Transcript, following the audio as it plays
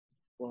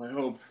Well, I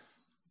hope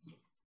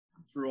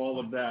through all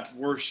of that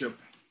worship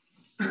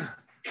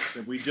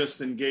that we just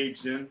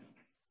engaged in,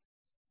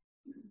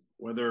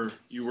 whether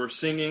you were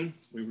singing,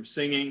 we were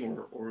singing,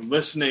 or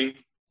listening,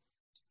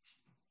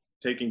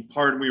 taking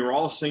part, we were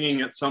all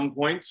singing at some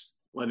points,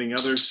 letting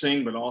others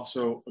sing, but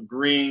also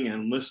agreeing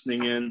and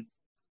listening in.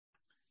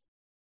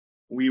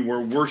 We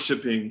were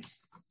worshiping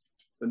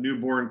the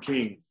newborn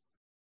King,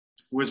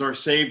 who is our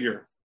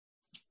Savior,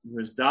 who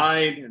has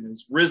died and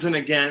is risen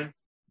again,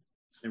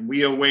 and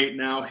we await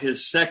now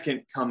his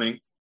second coming.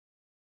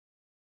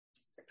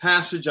 The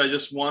passage I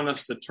just want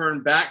us to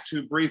turn back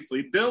to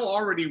briefly. Bill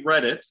already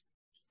read it,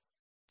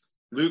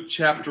 Luke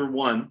chapter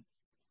 1.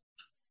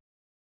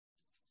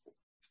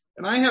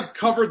 And I have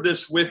covered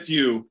this with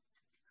you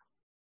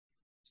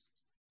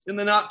in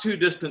the not too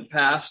distant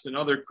past and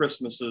other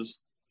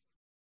Christmases.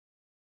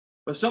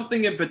 But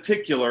something in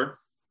particular,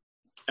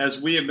 as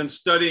we have been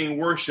studying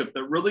worship,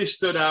 that really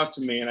stood out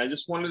to me. And I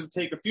just wanted to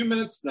take a few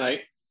minutes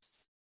tonight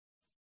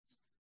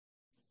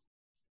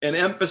and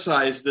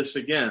emphasize this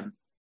again.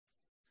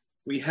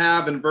 We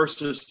have in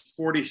verses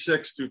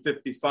 46 through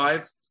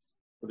 55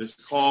 what is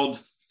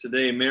called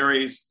today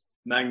Mary's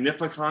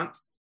Magnificat.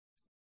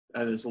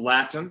 That is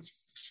Latin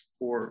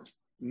for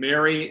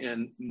Mary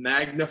and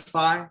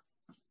magnify.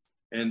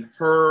 And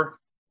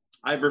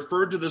I've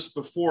referred to this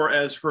before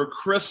as her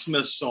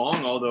Christmas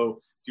song, although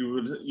if you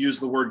would use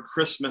the word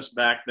Christmas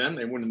back then,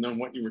 they wouldn't have known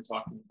what you were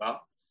talking about.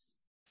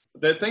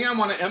 But the thing I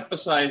want to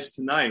emphasize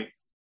tonight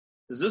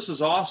is this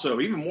is also,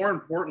 even more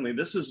importantly,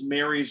 this is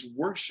Mary's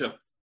worship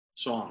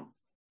song.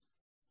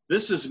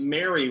 This is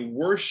Mary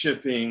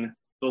worshiping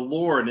the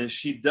Lord, and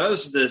she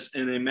does this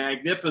in a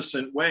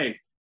magnificent way.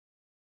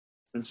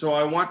 And so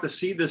I want to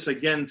see this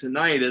again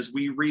tonight as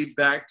we read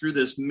back through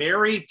this.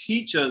 Mary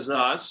teaches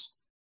us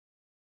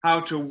how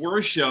to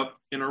worship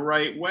in a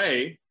right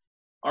way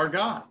our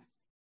God,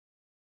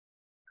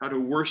 how to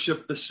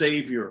worship the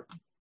Savior,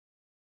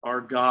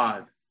 our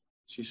God.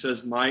 She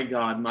says, my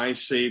God, my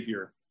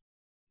Savior.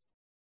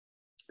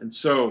 And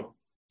so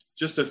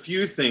just a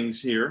few things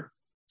here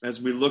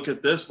as we look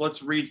at this.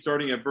 Let's read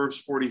starting at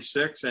verse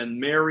 46. And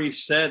Mary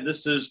said,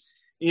 this is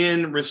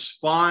in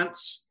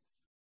response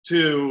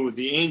to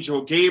the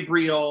angel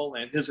Gabriel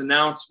and his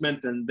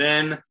announcement, and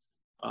then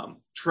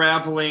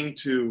traveling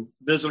to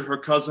visit her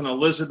cousin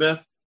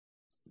Elizabeth,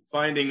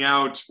 finding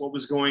out what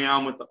was going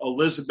on with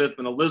Elizabeth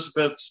and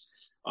Elizabeth's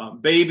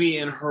baby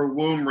in her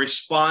womb,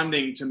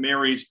 responding to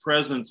Mary's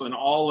presence. And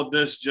all of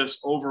this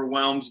just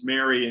overwhelms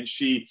Mary, and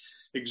she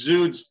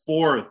exudes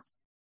forth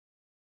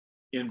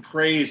in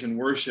praise and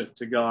worship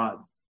to God.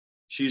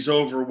 She's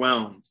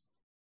overwhelmed.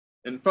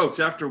 And folks,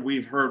 after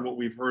we've heard what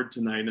we've heard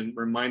tonight and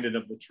reminded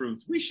of the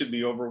truth, we should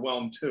be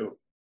overwhelmed too.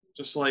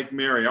 Just like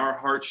Mary, our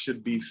hearts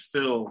should be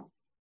filled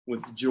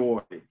with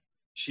joy.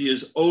 She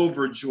is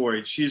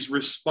overjoyed. She's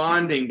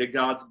responding to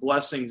God's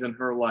blessings in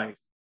her life.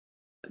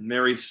 And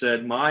Mary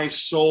said, my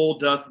soul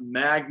doth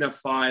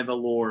magnify the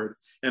Lord,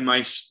 and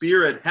my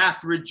spirit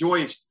hath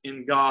rejoiced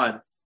in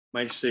God,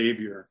 my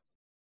Savior.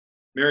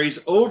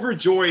 Mary's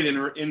overjoyed in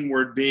her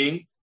inward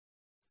being.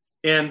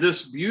 And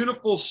this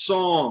beautiful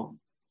song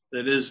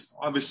that is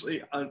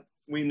obviously,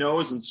 we know,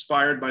 is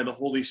inspired by the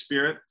Holy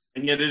Spirit,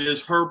 and yet it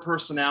is her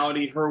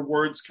personality, her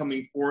words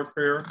coming forth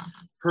here,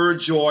 her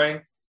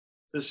joy,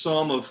 the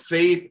psalm of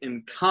faith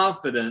and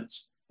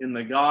confidence in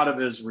the God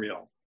of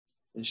Israel.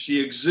 And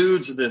she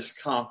exudes this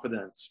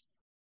confidence,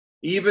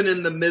 even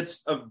in the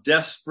midst of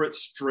desperate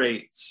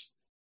straits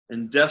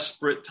and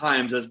desperate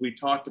times, as we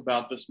talked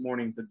about this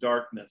morning, the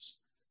darkness.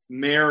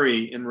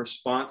 Mary, in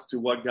response to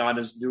what God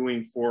is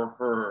doing for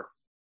her,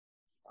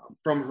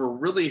 from her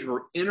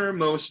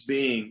innermost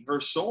being,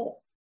 her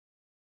soul.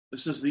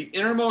 This is the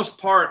innermost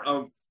part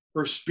of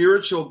her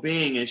spiritual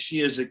being, as she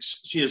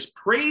is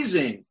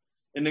praising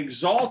and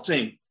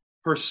exalting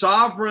her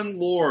sovereign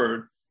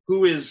Lord,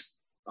 who is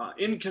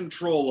in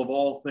control of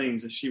all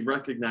things, as she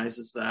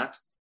recognizes that.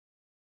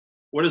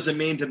 What does it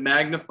mean to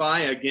magnify?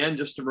 Again,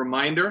 just a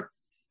reminder,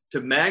 to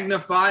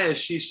magnify, as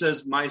she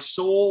says, my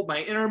soul,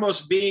 my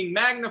innermost being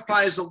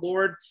magnifies the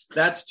Lord.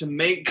 That's to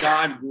make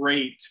God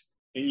great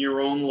in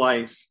your own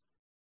life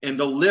and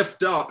to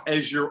lift up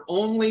as your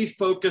only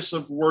focus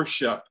of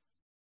worship.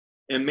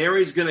 And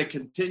Mary's going to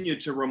continue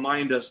to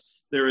remind us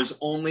there is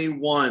only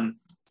one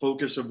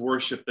focus of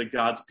worship that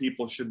God's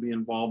people should be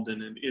involved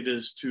in, and it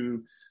is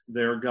to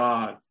their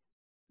God,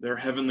 their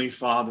Heavenly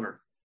Father.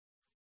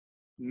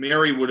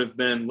 Mary would have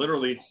been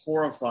literally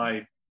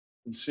horrified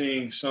in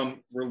seeing some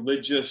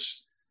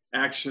religious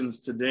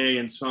actions today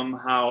and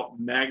somehow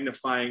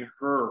magnifying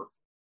her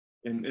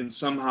and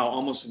somehow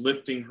almost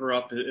lifting her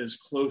up as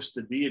close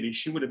to deity.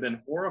 She would have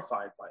been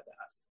horrified by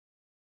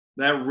that.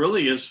 That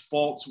really is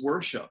false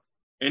worship.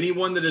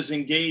 Anyone that is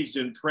engaged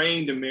in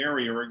praying to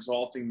Mary or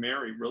exalting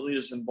Mary really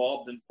is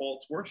involved in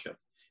false worship.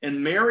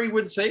 And Mary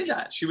would say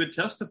that. She would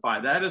testify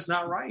that is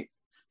not right,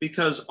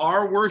 because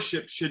our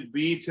worship should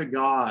be to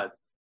God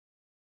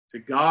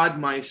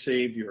my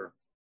Savior.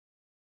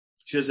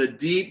 She has a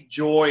deep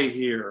joy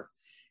here.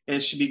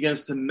 and she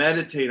begins to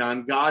meditate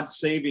on God's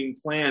saving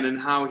plan and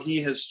how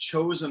he has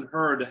chosen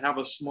her to have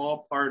a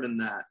small part in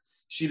that.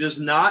 She does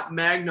not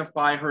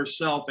magnify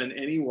herself in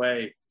any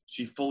way.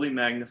 She fully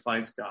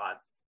magnifies God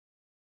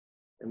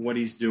and what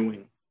he's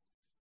doing.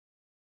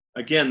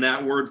 Again,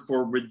 that word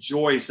for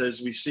rejoice,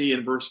 as we see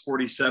in verse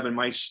 47,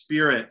 my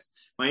spirit,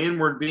 my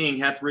inward being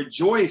hath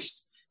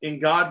rejoiced in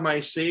God my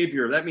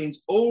Savior. That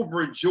means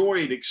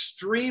overjoyed,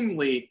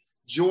 extremely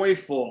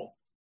joyful,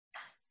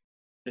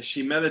 as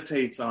she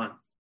meditates on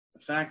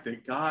the fact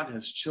that God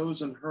has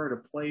chosen her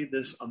to play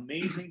this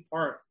amazing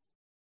part,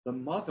 the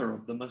mother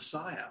of the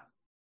Messiah.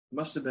 It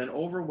must have been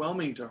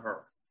overwhelming to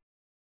her.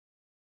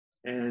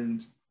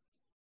 And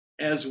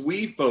as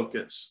we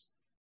focus,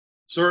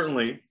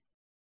 certainly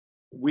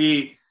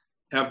we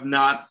have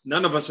not,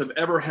 none of us have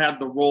ever had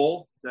the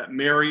role that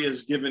Mary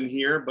is given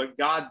here, but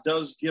God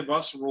does give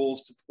us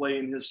roles to play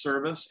in his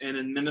service and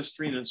in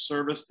ministry and in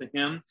service to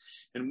him.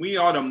 And we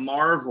ought to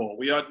marvel.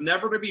 We ought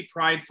never to be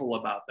prideful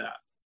about that,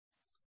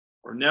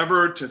 or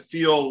never to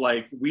feel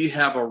like we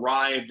have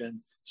arrived and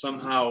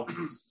somehow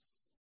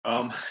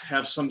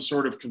have some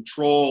sort of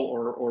control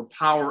or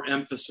power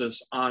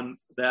emphasis on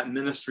that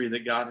ministry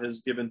that God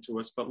has given to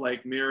us. But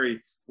like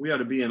Mary, we ought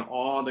to be in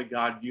awe that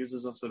God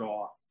uses us at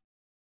all.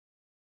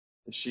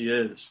 And she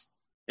is.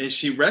 And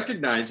she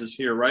recognizes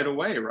here right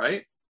away,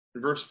 right?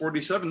 In verse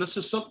 47, this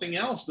is something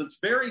else that's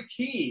very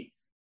key,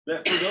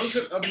 that for those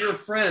of your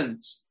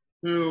friends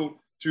who,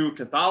 through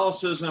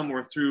Catholicism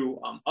or through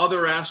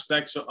other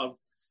aspects of,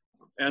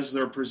 as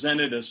they're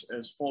presented as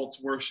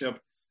false worship,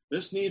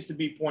 this needs to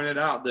be pointed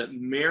out that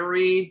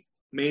Mary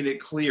made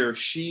it clear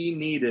she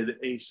needed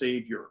a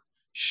Savior.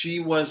 She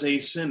was a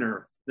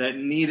sinner that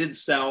needed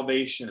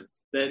salvation,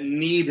 that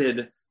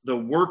needed the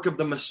work of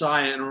the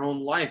Messiah in her own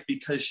life,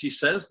 because she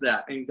says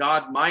that. And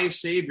God, my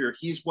Savior,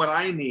 he's what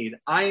I need.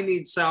 I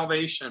need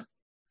salvation.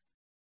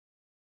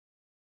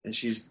 And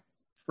she's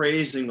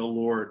praising the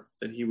Lord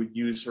that he would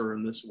use her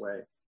in this way.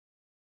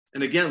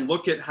 And again,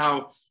 look at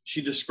how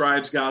she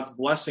describes God's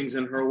blessings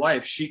in her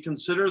life. She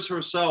considers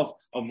herself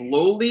of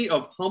lowly,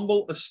 of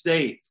humble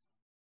estate,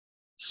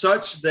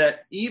 such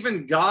that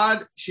even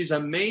God, she's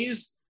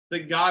amazed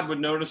that God would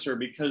notice her,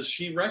 because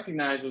she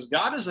recognizes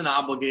God isn't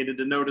obligated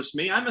to notice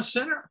me. I'm a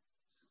sinner.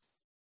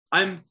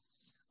 I'm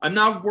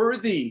not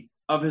worthy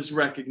of his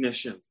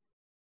recognition.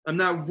 I'm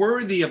not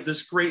worthy of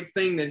this great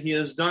thing that he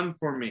has done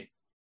for me.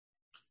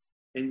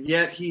 And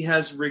yet he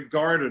has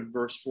regarded,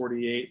 verse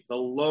 48,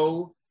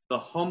 the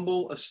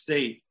humble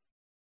estate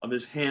of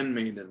his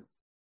handmaiden,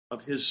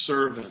 of his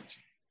servant.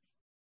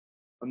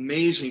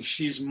 Amazing.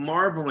 She's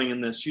marveling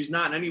in this. She's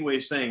not in any way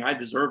saying, I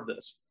deserve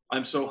this.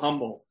 I'm so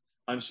humble.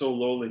 I'm so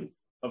lowly.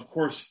 Of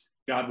course,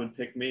 God would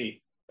pick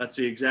me. That's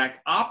the exact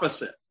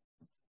opposite.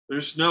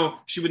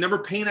 She would never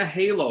paint a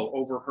halo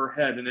over her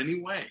head in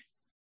any way.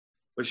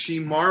 But she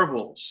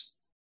marvels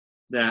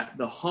that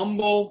the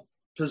humble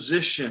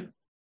position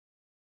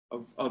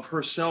of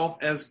herself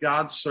as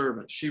God's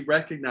servant, she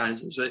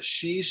recognizes that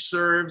she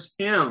serves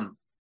him.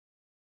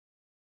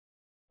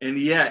 And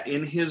yet,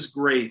 in his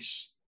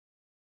grace,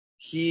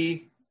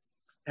 he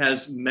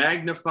has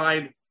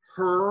magnified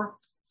her,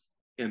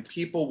 and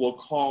people will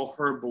call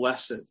her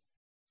blessed.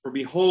 For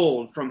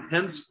behold, from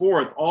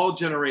henceforth all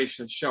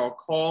generations shall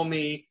call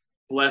me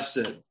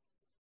blessed.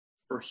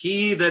 For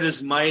he that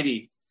is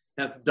mighty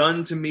hath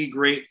done to me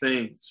great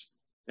things,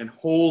 and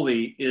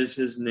holy is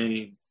his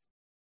name.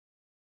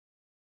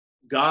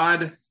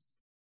 God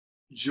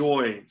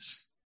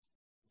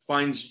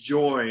finds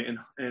joy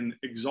in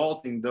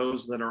exalting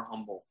those that are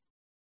humble,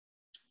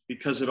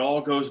 because it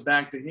all goes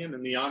back to him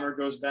and the honor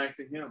goes back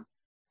to him.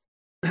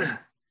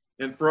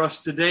 And for us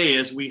today,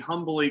 as we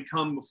humbly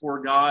come before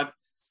God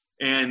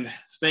and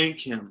thank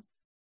him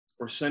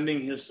for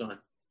sending his son,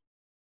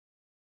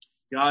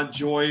 God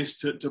joys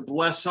to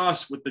bless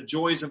us with the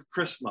joys of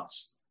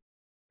Christmas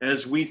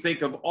as we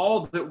think of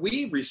all that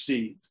we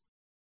receive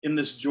in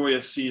this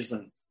joyous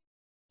season.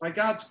 By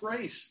God's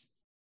grace,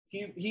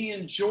 he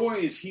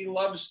enjoys, he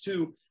loves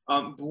to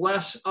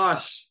bless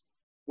us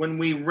when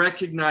we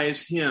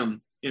recognize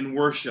him in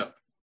worship.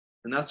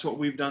 And that's what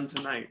we've done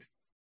tonight.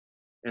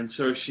 And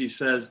so she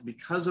says,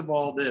 because of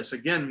all this,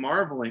 again,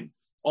 marveling,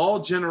 all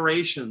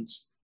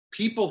generations,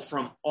 people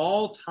from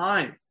all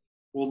time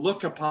will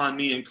look upon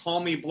me and call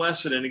me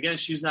blessed. And again,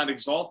 she's not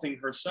exalting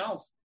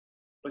herself,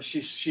 but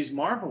she's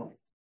marveling.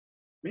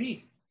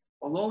 Me,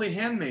 a lowly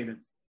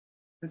handmaiden.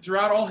 And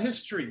throughout all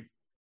history,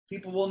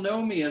 people will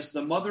know me as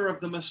the mother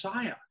of the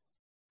Messiah.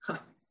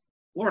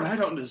 Lord, I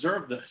don't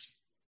deserve this.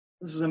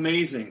 This is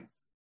amazing.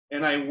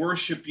 And I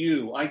worship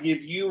you. I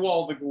give you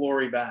all the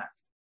glory back.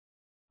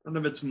 None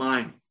of it's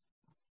mine.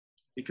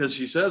 Because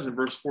she says in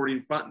verse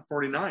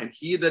 49,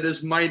 he that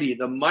is mighty,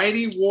 the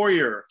mighty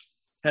warrior,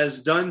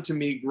 has done to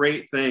me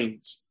great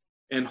things,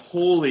 and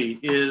holy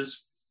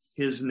is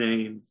his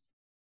name.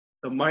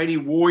 The mighty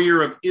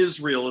warrior of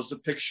Israel is a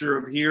picture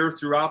of here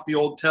throughout the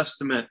Old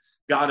Testament.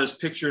 God is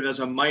pictured as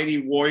a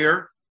mighty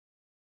warrior.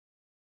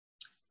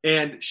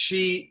 And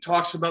she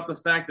talks about the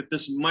fact that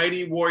this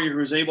mighty warrior who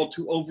is able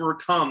to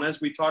overcome,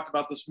 as we talked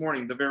about this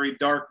morning, the very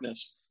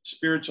darkness,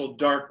 spiritual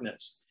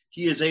darkness,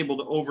 he is able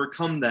to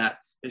overcome that.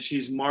 And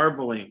she's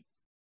marveling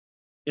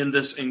in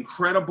this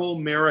incredible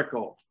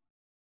miracle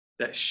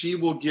that she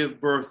will give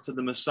birth to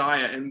the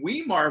Messiah. And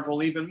we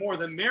marvel even more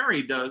than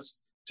Mary does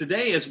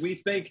today, as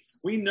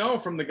we know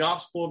from the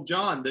Gospel of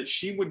John that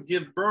she would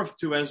give birth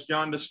to, as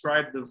John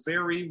described, the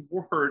very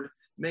Word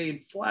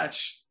made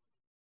flesh.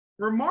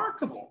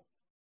 Remarkable.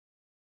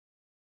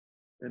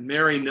 And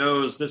Mary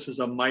knows this is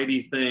a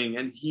mighty thing,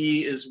 and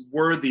he is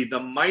worthy. The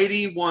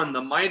mighty one,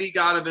 the mighty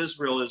God of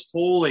Israel, is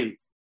holy,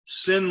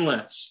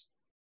 sinless,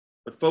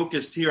 but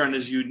focused here on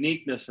his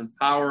uniqueness and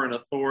power and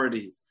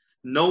authority.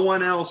 No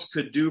one else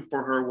could do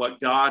for her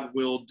what God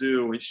will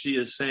do. And she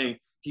is saying,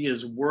 he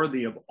is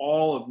worthy of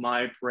all of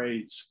my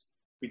praise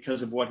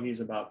because of what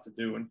he's about to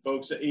do. And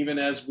folks, even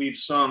as we've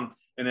sung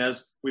and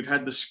as we've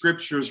had the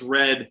scriptures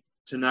read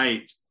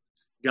tonight,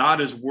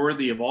 God is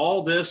worthy of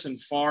all this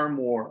and far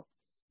more.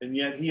 And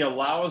yet he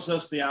allows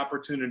us the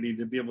opportunity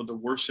to be able to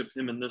worship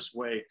him in this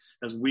way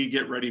as we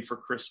get ready for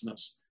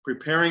Christmas,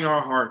 preparing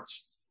our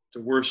hearts to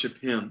worship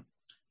him.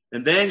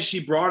 And then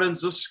she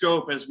broadens the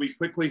scope as we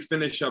quickly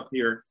finish up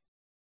here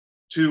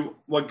to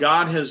what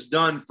God has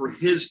done for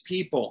his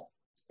people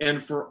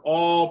and for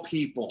all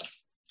people.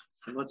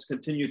 And let's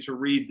continue to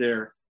read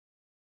there.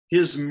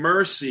 His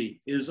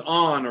mercy is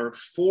on or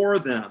for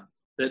them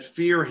that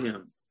fear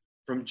him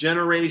from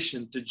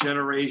generation to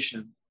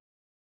generation.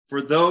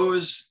 For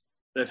those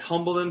that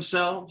humble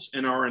themselves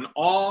and are in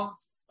awe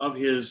of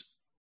his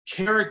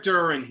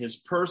character and his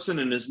person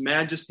and his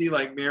majesty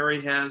like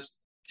Mary has,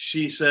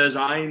 she says,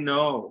 I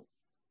know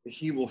that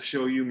he will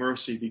show you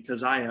mercy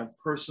because I have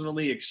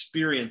personally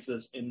experienced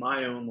this in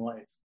my own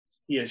life.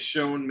 He has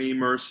shown me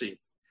mercy,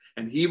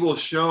 and he will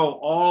show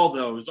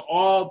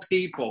all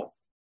people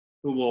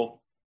who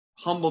will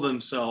humble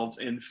themselves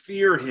and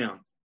fear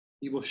him.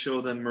 He will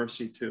show them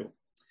mercy too.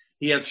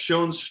 He hath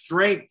shown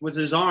strength with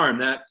his arm.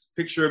 That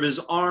picture of his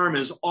arm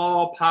is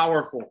all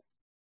powerful.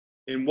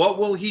 And what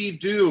will he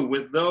do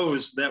with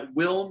those that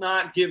will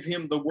not give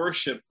him the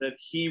worship that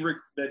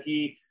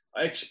he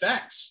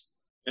expects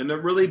and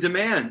that really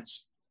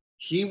demands?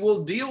 He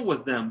will deal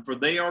with them, for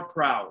they are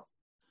proud.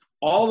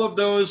 All of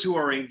those who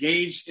are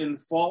engaged in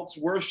false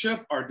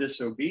worship are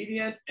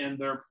disobedient and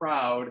they're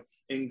proud,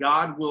 and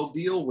God will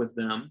deal with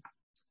them.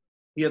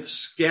 He hath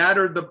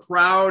scattered the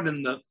proud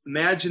in the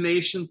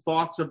imagination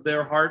thoughts of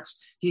their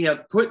hearts. He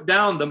hath put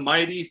down the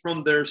mighty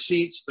from their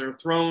seats, their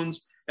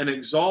thrones, and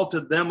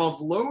exalted them of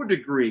low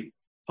degree,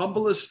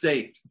 humble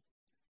estate.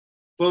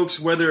 Folks,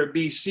 whether it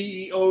be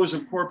CEOs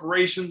of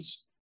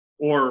corporations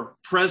or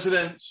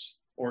presidents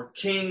or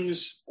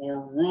kings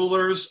or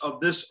rulers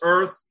of this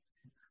earth,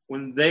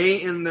 when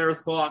they in their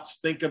thoughts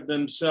think of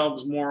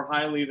themselves more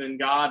highly than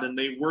God and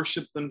they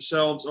worship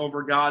themselves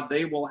over God,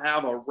 they will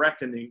have a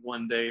reckoning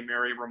one day,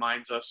 Mary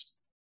reminds us,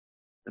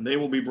 and they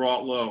will be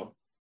brought low.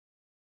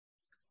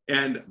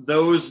 And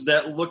those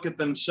that look at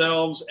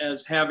themselves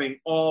as having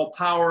all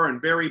power and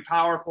very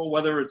powerful,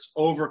 whether it's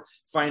over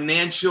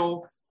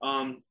financial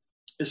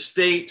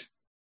estate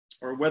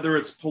or whether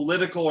it's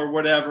political or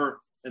whatever,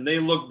 and they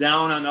look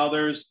down on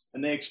others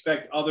and they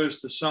expect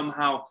others to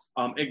somehow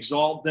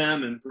exalt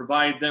them and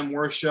provide them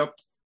worship.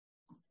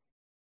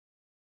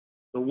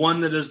 The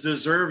one that is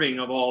deserving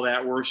of all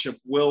that worship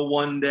will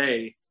one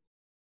day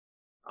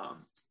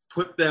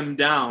put them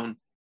down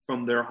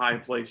from their high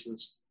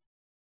places.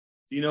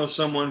 Do you know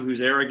someone who's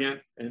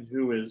arrogant and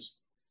who is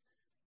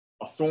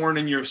a thorn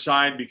in your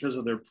side because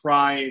of their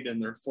pride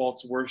and their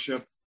false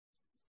worship?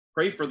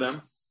 Pray for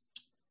them.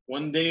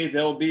 One day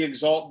they'll be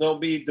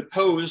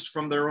deposed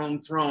from their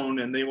own throne,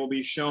 and they will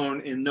be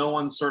shown in no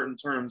uncertain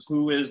terms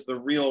who is the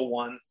real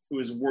one who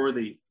is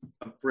worthy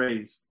of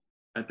praise.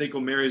 I think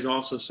what Mary's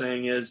also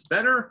saying is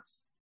better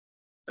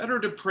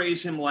to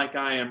praise him like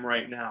I am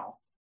right now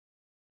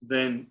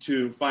than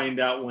to find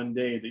out one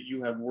day that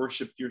you have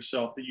worshiped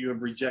yourself, that you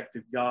have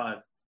rejected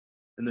God,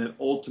 and that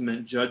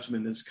ultimate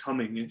judgment is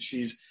coming. And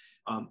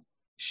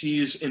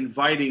she's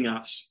inviting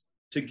us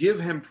to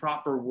give him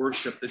proper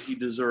worship that he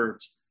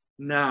deserves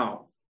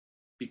now,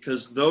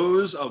 because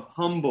those of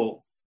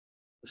humble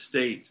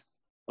estate,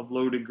 of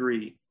low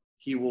degree,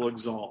 he will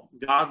exalt.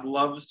 God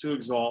loves to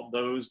exalt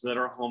those that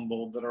are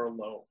humble, that are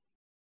low.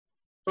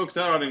 Folks,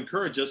 that ought to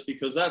encourage us,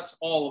 because that's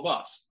all of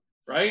us,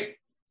 right?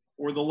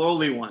 We're the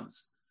lowly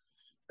ones,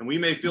 and we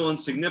may feel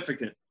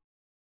insignificant.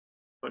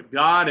 But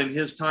God, in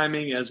his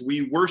timing, as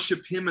we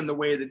worship him in the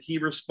way that he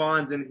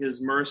responds in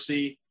his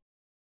mercy,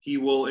 he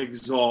will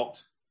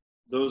exalt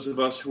those of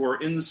us who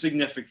are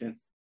insignificant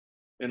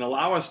and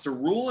allow us to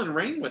rule and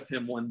reign with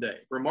him one day.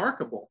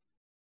 Remarkable.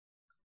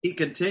 She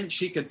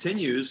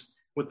continues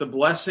with the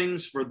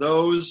blessings for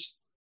those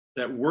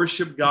that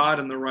worship God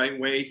in the right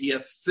way. He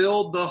hath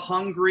filled the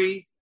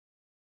hungry,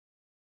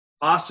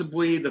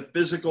 possibly the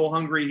physical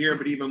hungry here,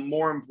 but even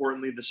more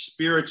importantly, the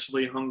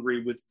spiritually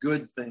hungry with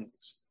good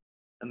things.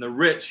 And the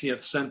rich he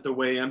hath sent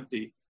away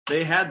empty.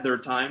 They had their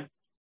time.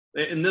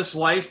 In this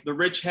life, the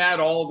rich had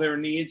all their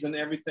needs and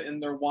everything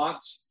and their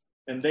wants,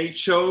 and they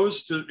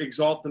chose to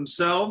exalt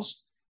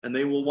themselves, and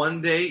they will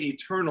one day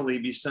eternally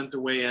be sent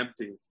away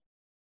empty.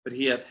 But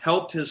he hath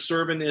helped his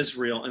servant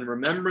Israel in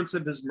remembrance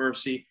of his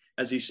mercy,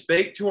 as he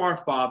spake to our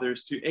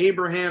fathers, to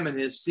Abraham and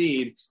his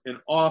seed and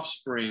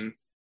offspring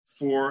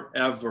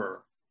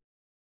forever.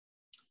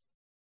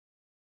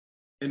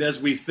 And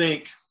as we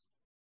think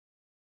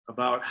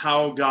about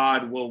how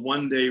God will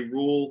one day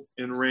rule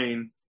and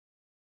reign,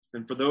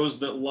 and for those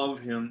that love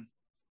him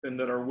and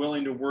that are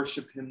willing to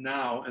worship him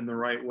now in the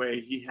right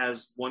way, he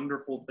has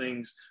wonderful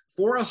things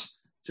for us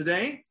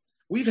today.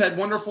 We've had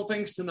wonderful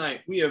things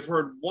tonight. We have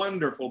heard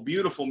wonderful,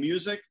 beautiful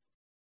music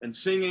and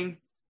singing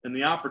and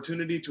the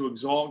opportunity to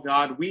exalt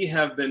God. We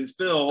have been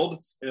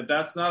filled, and if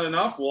that's not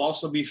enough, we'll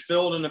also be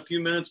filled in a few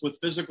minutes with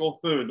physical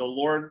food. The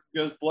Lord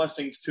gives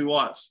blessings to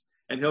us,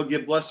 and he'll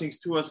give blessings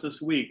to us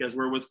this week as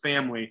we're with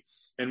family,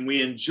 and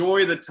we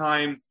enjoy the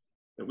time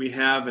that we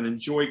have and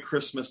enjoy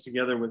Christmas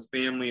together with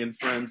family and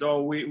friends.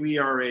 Oh, we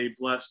are a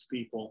blessed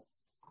people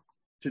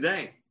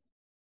today.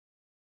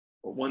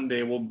 But one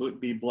day we'll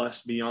be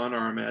blessed beyond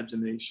our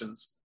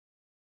imaginations.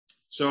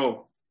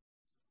 So,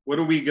 where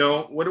do we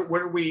go? Where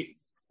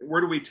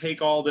do we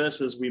take all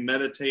this as we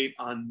meditate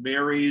on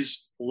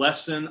Mary's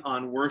lesson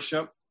on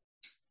worship?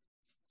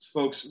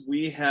 Folks,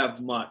 we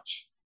have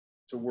much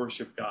to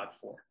worship God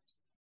for.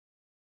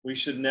 We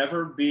should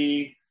never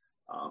be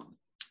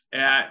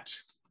at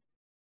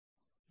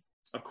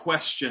a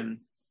question,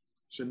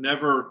 should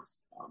never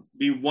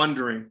be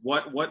wondering,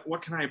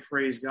 what can I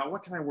praise God?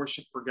 What can I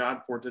worship for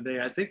God for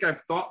today? I think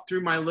I've thought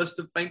through my list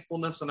of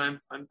thankfulness, and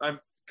I've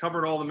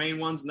covered all the main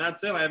ones, and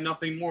that's it. I have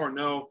nothing more.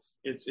 No,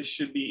 it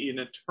should be an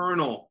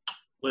eternal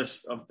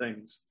list of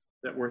things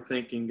that we're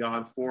thanking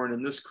God for. And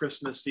in this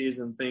Christmas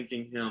season,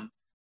 thanking him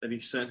that he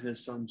sent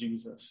his son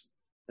Jesus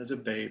as a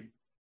babe.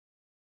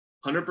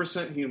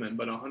 100% human,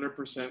 but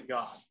 100%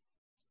 God.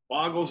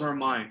 Boggles our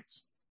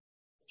minds.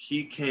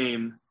 He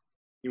came,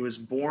 he was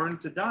born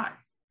to die,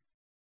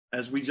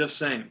 as we just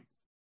sang,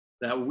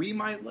 that we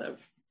might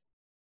live.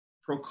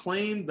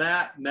 Proclaim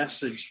that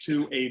message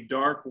to a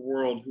dark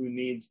world who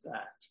needs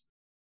that.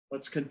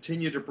 Let's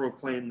continue to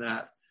proclaim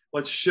that.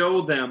 Let's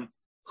show them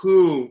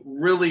who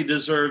really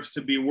deserves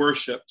to be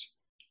worshiped.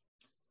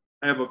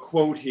 I have a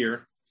quote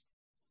here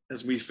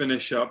as we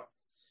finish up.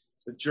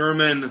 The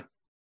German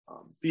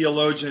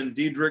theologian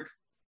Dietrich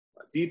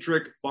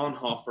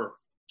Bonhoeffer.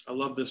 I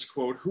love this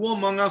quote. Who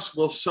among us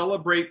will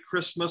celebrate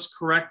Christmas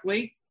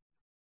correctly?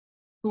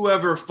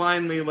 Whoever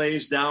finally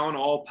lays down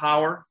all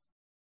power,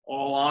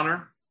 all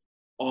honor,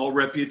 all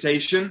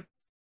reputation,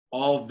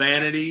 all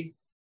vanity,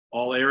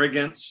 all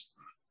arrogance,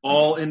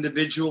 all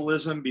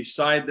individualism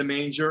beside the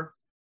manger.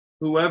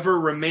 Whoever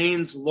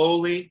remains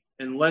lowly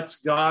and lets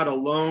God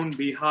alone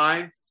be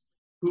high.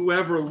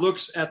 Whoever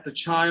looks at the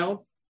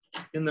child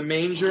in the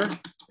manger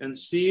and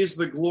sees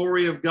the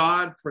glory of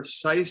God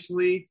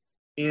precisely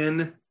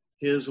in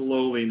his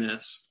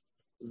lowliness,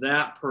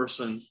 that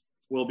person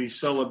will be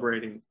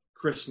celebrating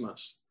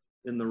Christmas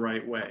in the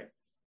right way.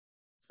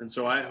 And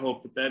so I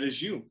hope that that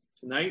is you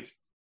tonight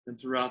and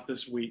throughout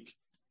this week,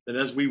 that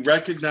as we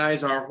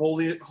recognize our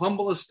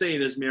humble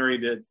estate as Mary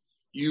did,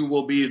 you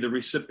will be the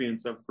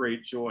recipients of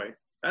great joy.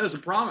 That is a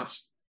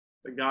promise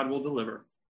that God will deliver.